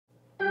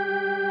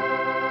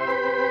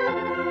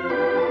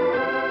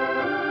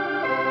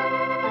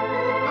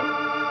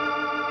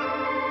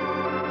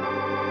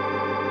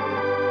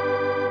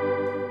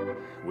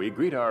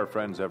greet our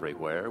friends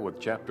everywhere with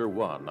Chapter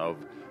 1 of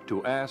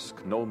To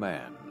Ask No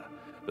Man,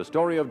 the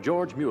story of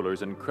George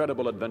Mueller's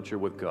incredible adventure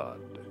with God.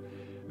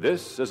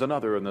 This is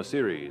another in the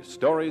series,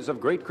 Stories of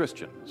Great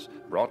Christians,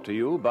 brought to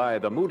you by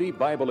the Moody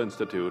Bible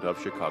Institute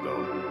of Chicago.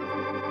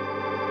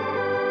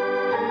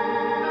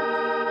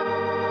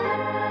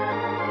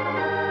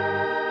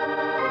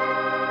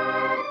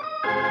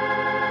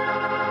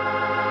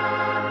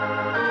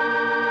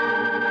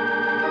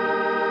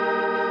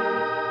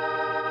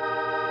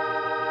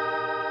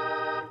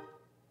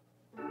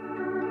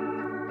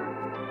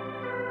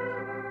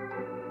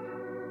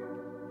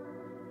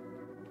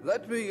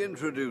 Let me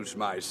introduce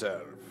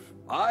myself.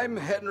 I'm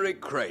Henry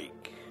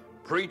Craik,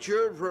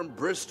 preacher from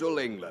Bristol,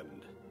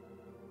 England.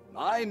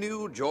 I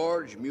knew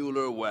George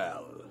Mueller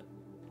well.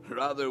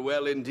 Rather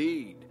well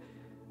indeed.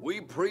 We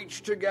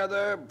preached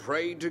together,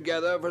 prayed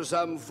together for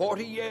some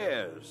 40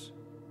 years.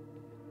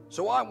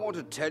 So I want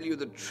to tell you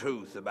the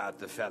truth about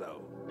the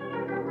fellow.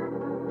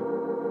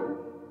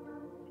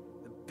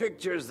 The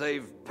pictures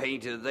they've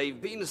painted, they've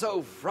been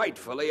so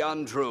frightfully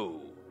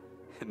untrue.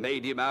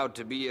 Made him out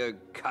to be a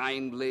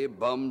kindly,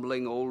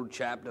 bumbling old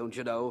chap, don't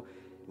you know,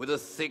 with a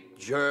thick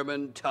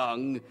German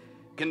tongue,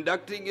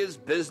 conducting his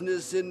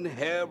business in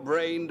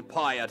harebrained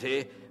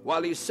piety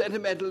while he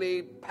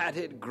sentimentally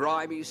patted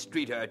grimy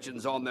street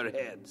urchins on their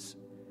heads.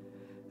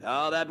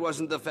 Oh, that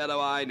wasn't the fellow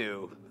I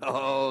knew.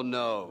 Oh,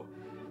 no.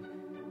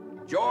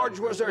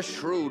 George was a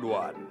shrewd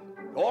one,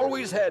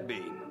 always had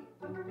been.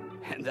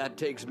 And that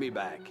takes me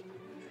back.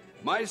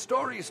 My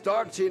story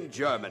starts in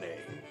Germany.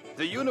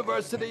 The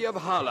University of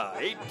Halle,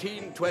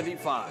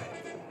 1825.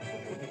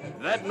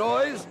 That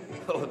noise?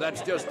 Oh,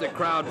 that's just the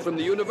crowd from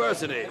the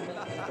university.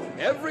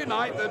 Every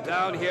night they're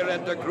down here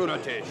at the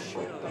Grunetisch.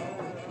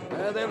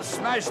 They'll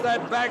smash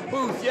that back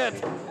booth yet.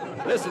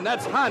 Listen,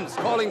 that's Hans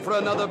calling for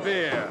another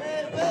beer.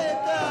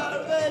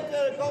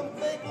 Waiter, come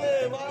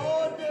quickly, my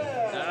order.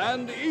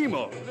 And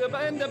Emil.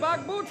 In the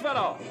back booth,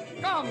 fellow.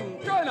 Come,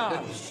 join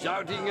us.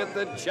 Shouting at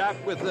the chap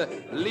with the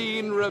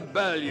lean,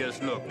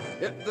 rebellious look.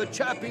 The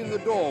chap in the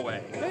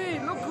doorway. Hey,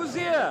 look who's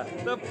here.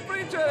 The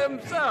preacher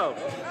himself.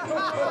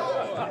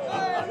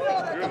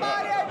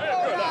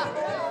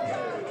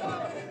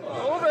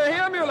 Over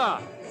here, Mueller.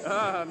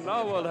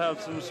 Now we'll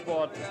have some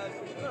sport. Push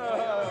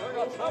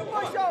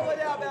over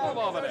there, man. Move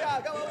over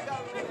there.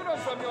 Keep it up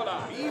from Mueller.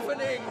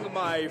 Evening,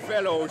 my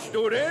fellow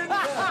students.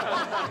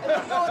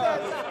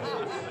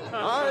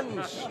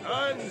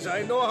 Hans,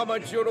 I know how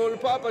much your old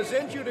papa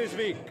sent you this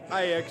week.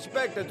 I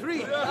expect a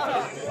treat.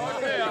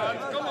 Okay,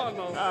 Hans, come on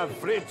now.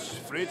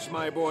 Fritz,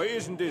 my boy,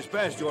 isn't this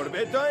past your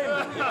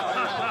bedtime?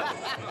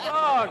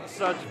 Oh,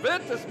 such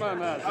business, my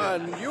man.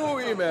 And you,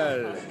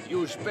 Emil,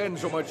 you spend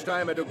so much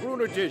time at the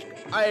Grunetisch.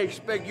 I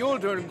expect you'll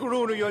turn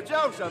Gruner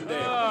yourself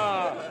someday.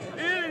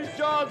 Here is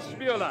George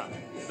Mueller,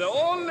 the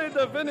only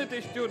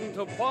divinity student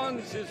who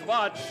pawns his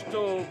watch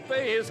to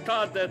pay his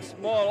card debts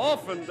more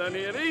often than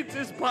he reads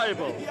his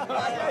Bible.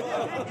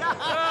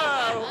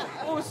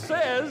 Who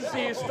says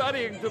he's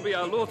studying to be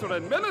a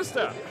Lutheran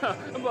minister,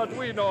 but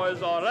we know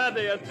he's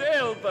already a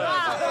jailbird.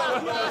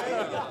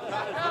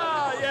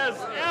 Yes,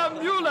 M.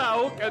 Mueller,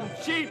 who can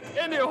cheat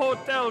any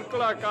hotel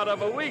clerk out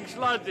of a week's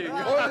lodging.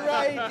 All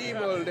right,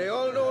 Emil, they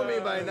all know me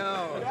by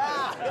now.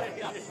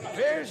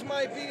 Where's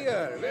my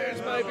beer,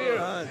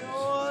 Hans?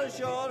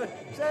 Sure.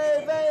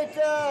 Say,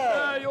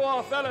 waiter. You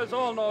all fellas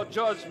all know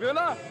George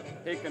Mueller.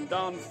 He can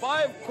down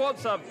 5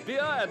 quarts of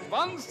beer at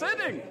one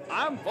sitting.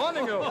 I'm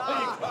warning you.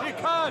 He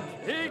can't.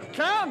 He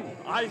can.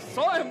 I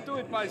saw him do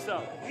it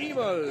myself.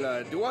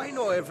 Emil, do I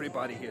know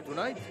everybody here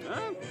tonight?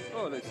 Huh?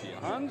 Oh, let's see.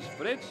 Hans,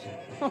 Fritz.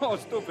 Oh,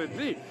 stupid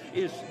me.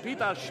 Is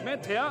Peter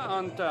Schmidt here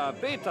and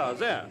Beta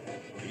there?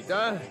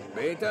 Peter?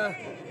 Beta?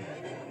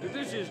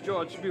 This is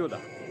George Mueller.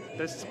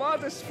 The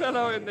smartest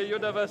fellow in the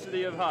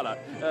University of Halle.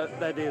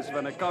 That is,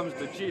 when it comes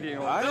to cheating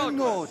on I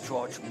know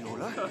George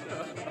Mueller.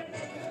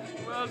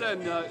 Well,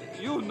 then,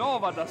 you know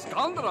what a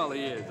scoundrel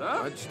he is,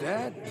 huh? What's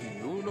that?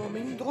 Do you know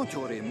me? Don't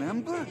you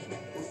remember?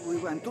 We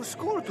went to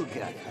school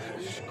together.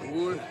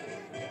 School?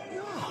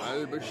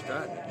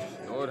 Halberstadt,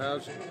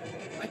 Nordhaus.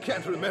 I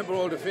can't remember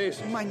all the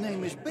faces. My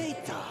name is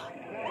Beta.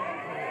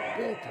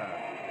 Beta.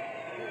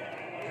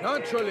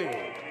 Naturally.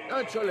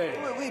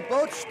 We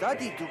both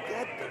studied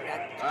together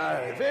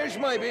at... There's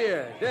my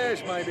beer.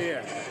 There's my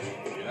beer.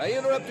 Did I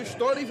interrupt the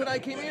story when I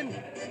came in?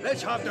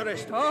 Let's have the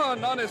rest of it. Oh,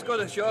 none as good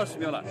as yours,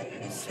 Mueller.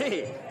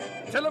 Say,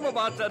 tell him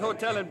about that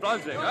hotel in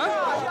Brunswick,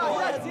 huh?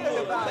 Let's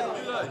hear about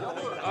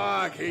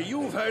it. Okay,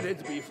 you've heard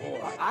it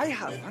before. I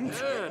haven't.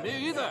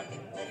 Me either.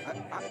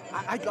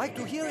 I'd like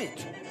to hear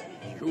it.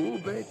 You,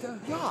 Beta?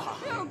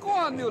 Yeah, go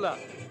on, Mueller.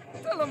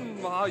 Tell him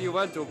how you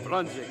went to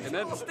Brunswick and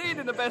then stayed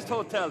in the best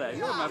hotel there.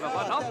 You remember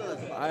what, huh?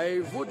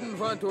 I wouldn't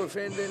want to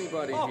offend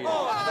anybody here.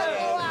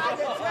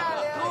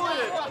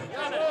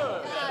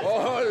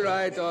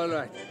 All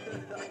right.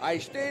 I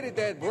stayed at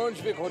that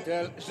Brunswick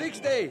hotel 6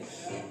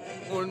 days.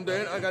 And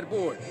then I got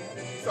bored.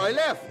 So I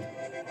left.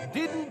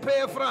 Didn't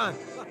pay a franc.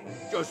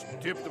 Just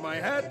tipped my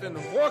hat and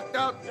walked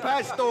out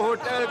past the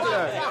hotel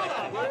clerk.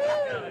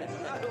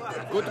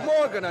 Good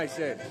morning, I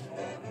said.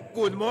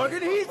 Good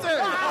morning,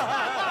 Heather.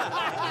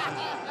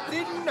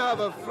 Didn't have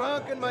a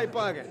franc in my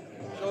pocket.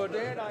 So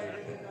then I...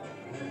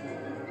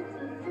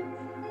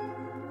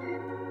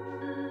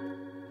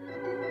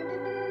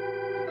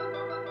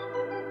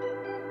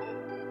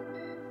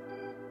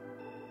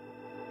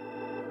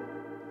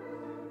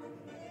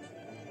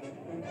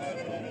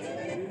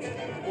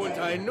 But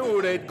I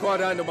knew they'd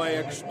caught on to my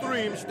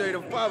extreme state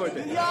of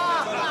poverty.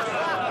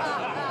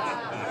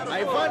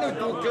 I wanted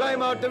to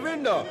climb out the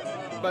window,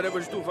 but it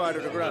was too far to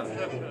the ground.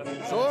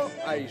 So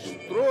I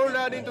strolled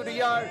out into the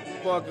yard,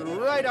 walked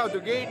right out the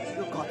gate.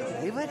 You got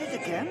away with it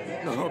again?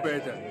 No,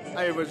 better.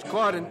 I was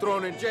caught and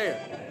thrown in jail.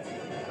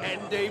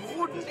 And they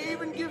wouldn't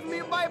even give me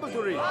a Bible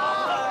to read.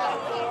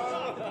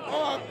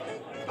 Oh,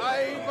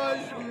 I was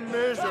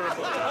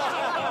miserable.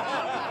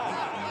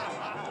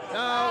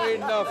 Now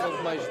enough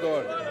of my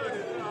story.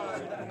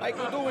 I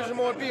could do with some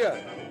more beer.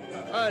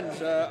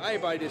 Hans, I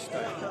buy this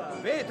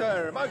time.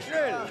 Peter, mach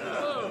schnell.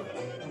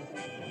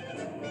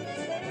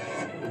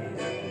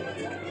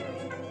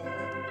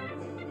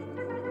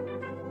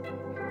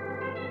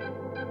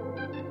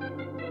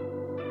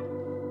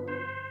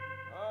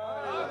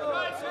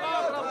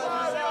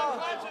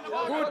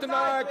 Guten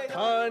Nacht,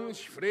 Hans,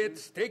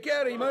 Fritz. Take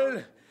care,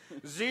 Himmel.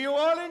 See you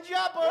all in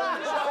chapel.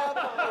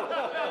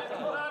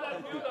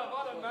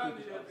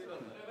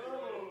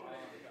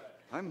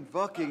 I'm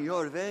walking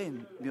your way,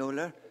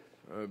 Mueller.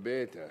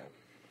 Better.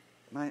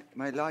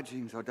 My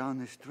lodgings are down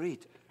the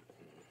street.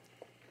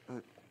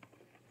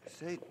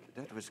 Say,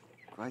 that was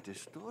quite a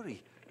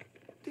story.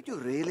 Did you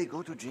really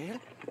go to jail?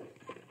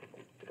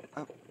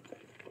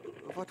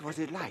 What was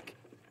it like?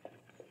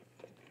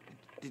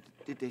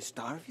 Did they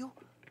starve you?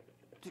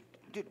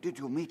 Did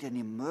you meet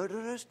any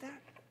murderers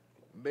there?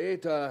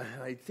 Beta,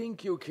 I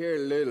think you care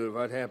little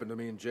what happened to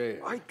me in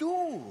jail. I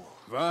do.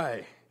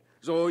 Why?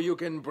 So you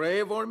can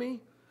pray for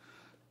me?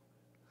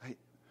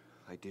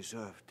 I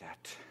deserved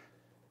that.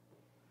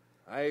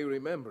 I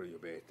remember you,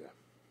 Beta.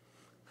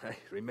 I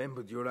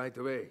remembered you right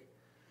away.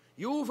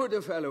 You were the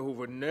fellow who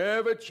would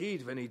never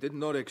cheat when he didn't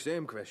know the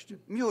exam question.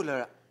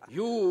 Mueller...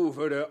 You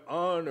were the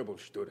honorable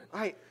student.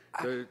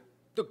 The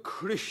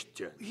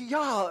Christian.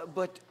 Yeah,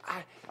 but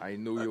I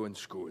knew you in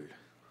school.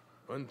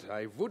 And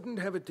I wouldn't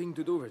have a thing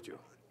to do with you.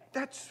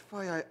 That's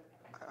why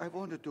I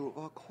wanted to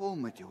walk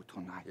home with you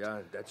tonight.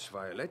 Yeah, that's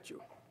why I let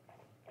you.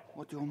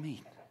 What do you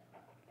mean?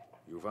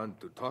 You want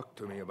to talk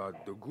to me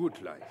about the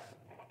good life.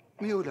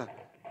 Mueller,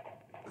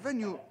 when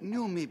you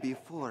knew me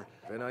before...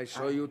 When I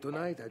saw you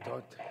tonight, I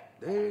thought,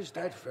 there's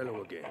that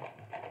fellow again.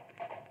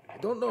 I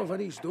don't know what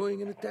he's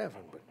doing in the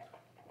tavern, but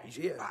he's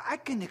here. I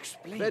can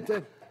explain.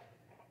 But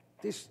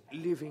this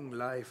living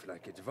life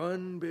like it's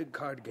one big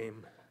card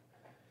game,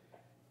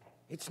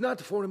 it's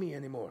not for me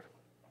anymore.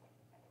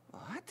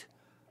 What?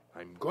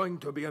 I'm going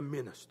to be a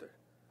minister.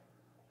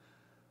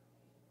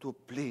 To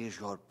please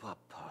your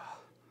papa.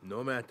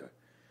 No matter.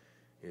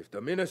 If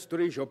the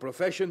ministry is your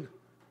profession,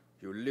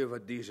 you live a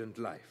decent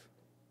life.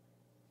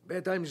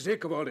 Bet I'm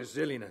sick of all this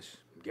silliness.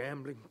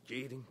 Gambling,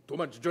 cheating, too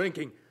much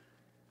drinking.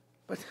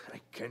 But I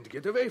can't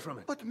get away from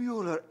it. But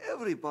Mueller,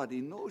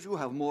 everybody knows you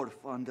have more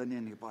fun than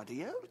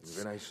anybody else.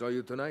 When I saw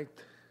you tonight,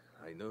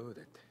 I knew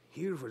that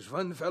here was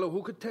one fellow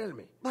who could tell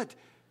me. But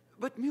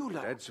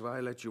Mueller... That's why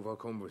I let you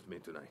walk home with me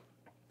tonight.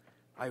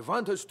 I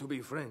want us to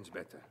be friends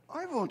better.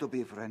 I want to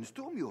be friends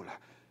too, Mueller.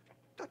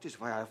 That is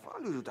why I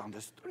follow you down the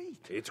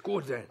street. It's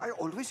good then. I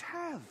always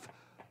have.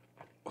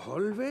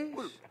 Always?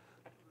 Well,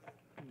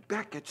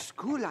 back at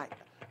school,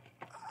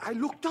 I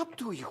looked up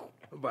to you.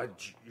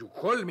 But you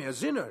called me a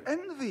sinner.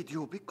 Envied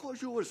you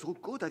because you were so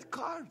good at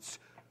cards.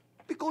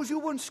 Because you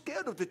weren't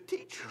scared of the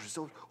teachers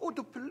or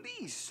the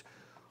police.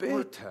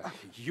 Better.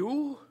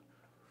 You?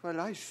 Well,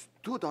 I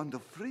stood on the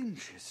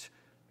fringes,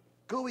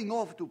 going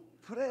off to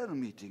prayer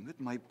meeting with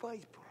my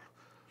Bible.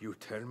 You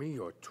tell me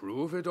you're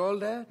true with all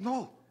that?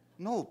 No,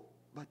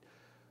 but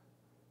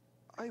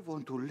I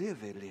want to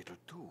live a little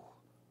too.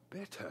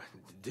 Better.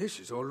 This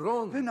is all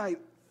wrong. When I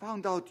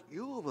found out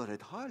you were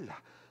at Hull,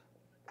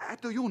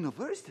 at the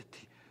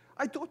university,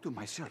 I thought to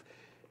myself,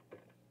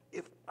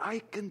 if I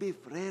can be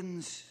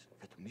friends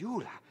with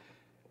Mueller,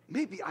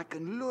 maybe I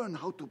can learn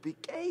how to be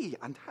gay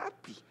and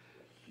happy.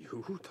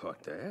 You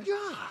thought that?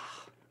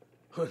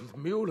 Yeah.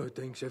 And Mueller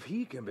thinks if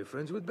he can be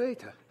friends with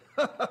Beta,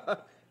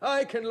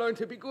 I can learn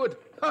to be good.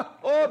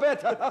 Oh,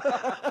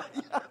 Beta.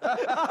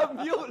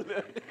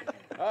 Mueller.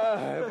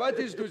 What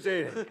is to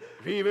say?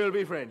 We will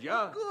be friends,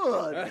 yeah?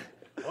 Good.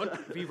 And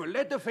we will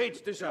let the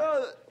fates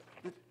decide.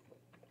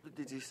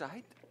 Did you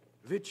decide?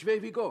 Which way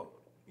we go?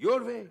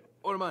 Your way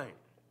or mine?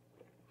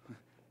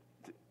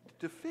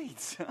 The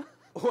fates, huh?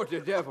 Or the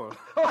devil?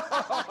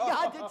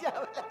 Yeah, the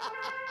devil.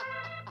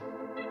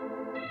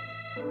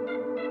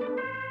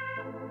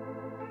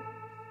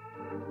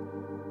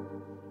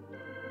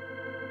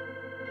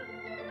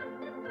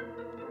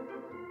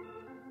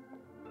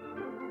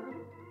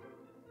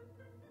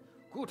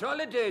 Good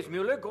holidays,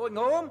 Mueller. Going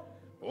home?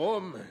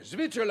 Home,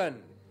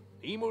 Switzerland.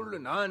 Emil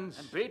and Hans.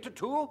 And Beta,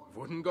 too?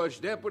 Wouldn't go a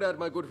step without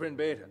my good friend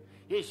Beta.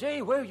 Hey,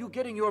 say, where are you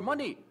getting your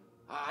money?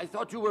 I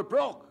thought you were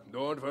broke.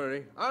 Don't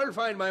worry. I'll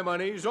find my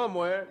money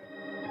somewhere.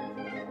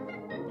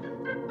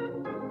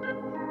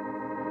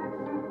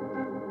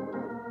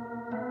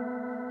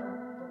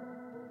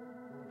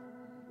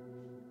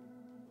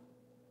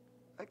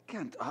 I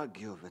can't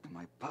argue with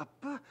my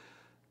papa.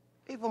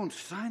 He won't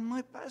sign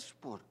my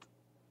passport.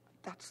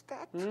 That's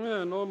that.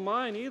 Yeah, nor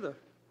mine either.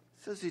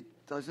 Says he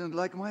doesn't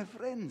like my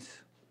friends.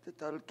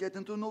 That I'll get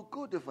into no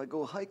good if I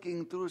go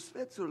hiking through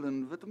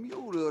Switzerland with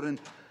Mueller and...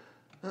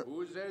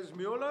 Who says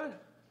Mueller?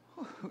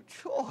 Oh,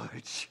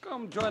 George.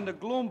 Come join the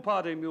gloom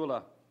party,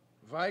 Mueller.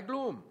 Why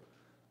gloom?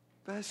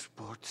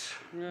 Passports.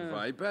 Yeah.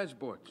 Why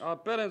passport? Our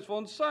parents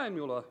won't sign,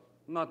 Mueller.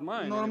 Not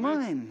mine. Nor anyway.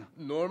 mine.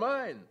 Nor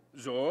mine.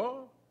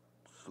 So?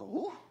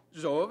 So?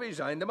 So we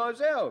sign them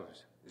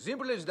ourselves.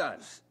 Simple as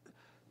that.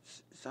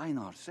 Sign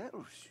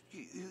ourselves?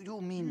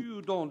 You mean...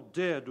 You don't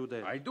dare do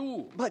that. I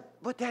do.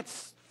 But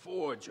that's...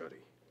 Forgery.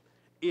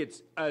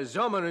 It's a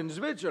summer in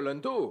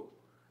Switzerland, too.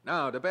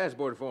 Now, the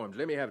passport forms,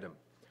 let me have them.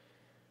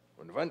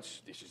 And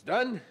once this is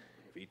done,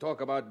 we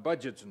talk about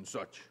budgets and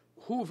such.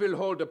 Who will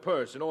hold the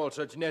purse and all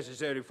such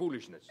necessary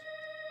foolishness?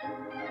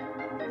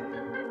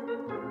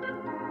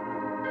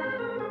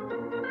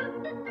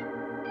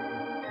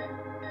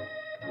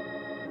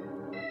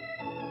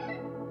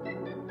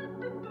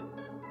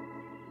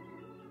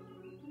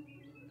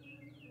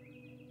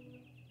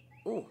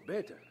 Oh,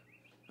 better.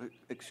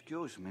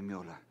 Excuse me,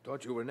 Mueller.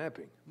 Thought you were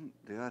napping.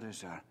 The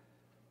others are.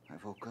 I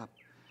woke up.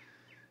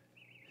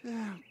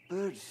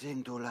 Birds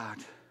sing too loud.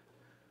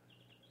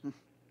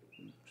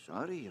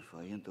 Sorry if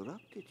I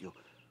interrupted you.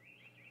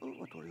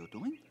 What were you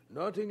doing?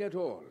 Nothing at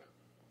all.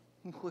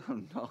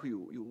 Well, now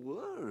you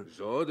were.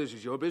 So, this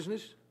is your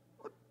business?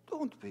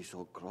 Don't be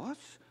so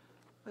cross.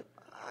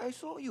 I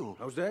saw you.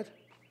 How's that?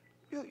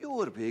 You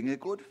were being a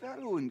good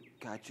fellow and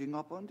catching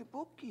up on the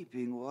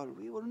bookkeeping while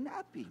we were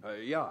napping.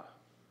 Yeah.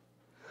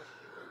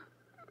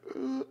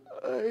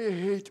 I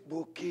hate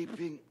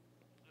bookkeeping.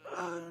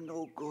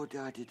 No good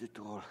at it at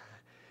all.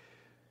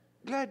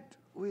 Glad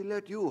we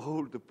let you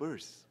hold the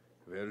purse.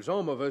 Well,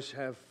 some of us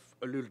have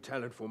a little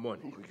talent for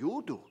money.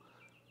 You do?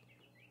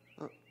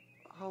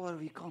 How are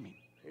we coming?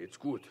 It's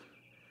good.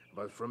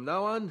 But from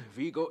now on,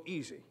 we go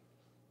easy.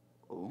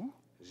 Oh?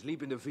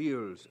 Sleep in the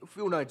fields a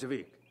few nights a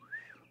week.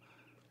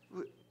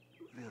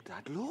 Will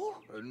that low?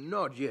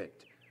 Not yet.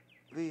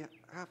 We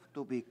have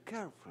to be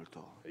careful,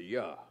 though.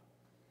 Yeah.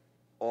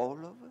 All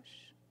of us?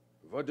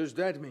 What does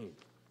that mean?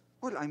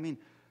 Well, I mean,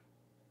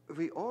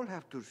 we all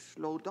have to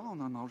slow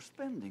down on our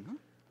spending, huh?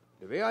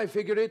 The way I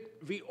figure it,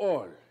 we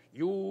all,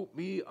 you,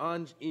 me,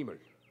 and Emil,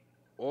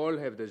 all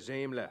have the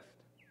same left.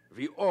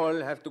 We all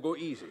have to go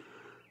easy.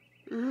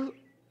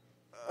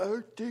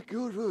 I'll take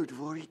your word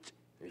for it.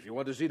 If you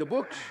want to see the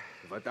books,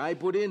 what I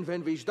put in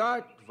when we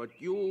start, what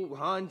you,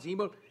 Hans,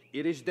 Emil,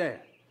 it is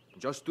there.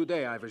 Just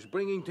today I was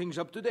bringing things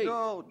up to date.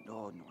 No.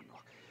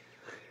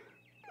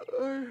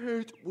 I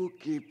hate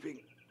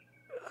bookkeeping.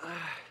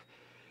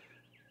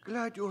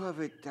 Glad you have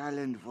a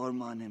talent for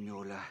money,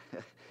 Mueller.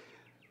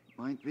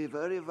 Might be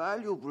very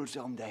valuable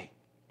someday.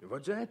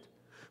 What's that?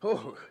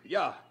 Oh,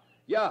 yeah.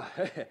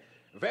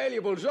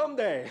 Valuable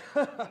someday.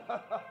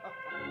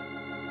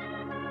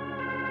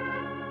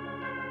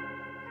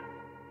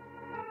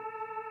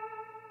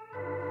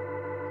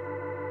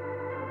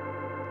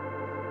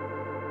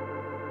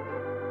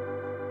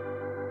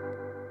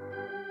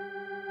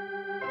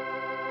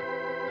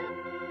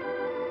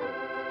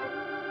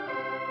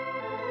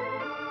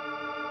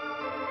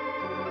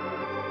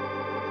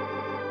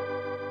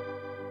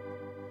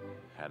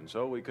 And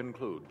so we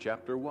conclude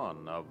Chapter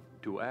 1 of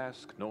To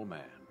Ask No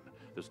Man,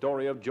 the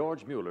story of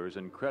George Mueller's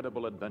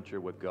incredible adventure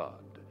with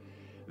God.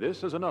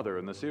 This is another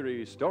in the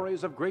series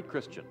Stories of Great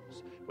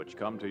Christians, which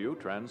come to you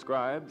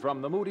transcribed from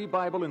the Moody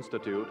Bible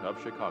Institute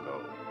of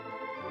Chicago.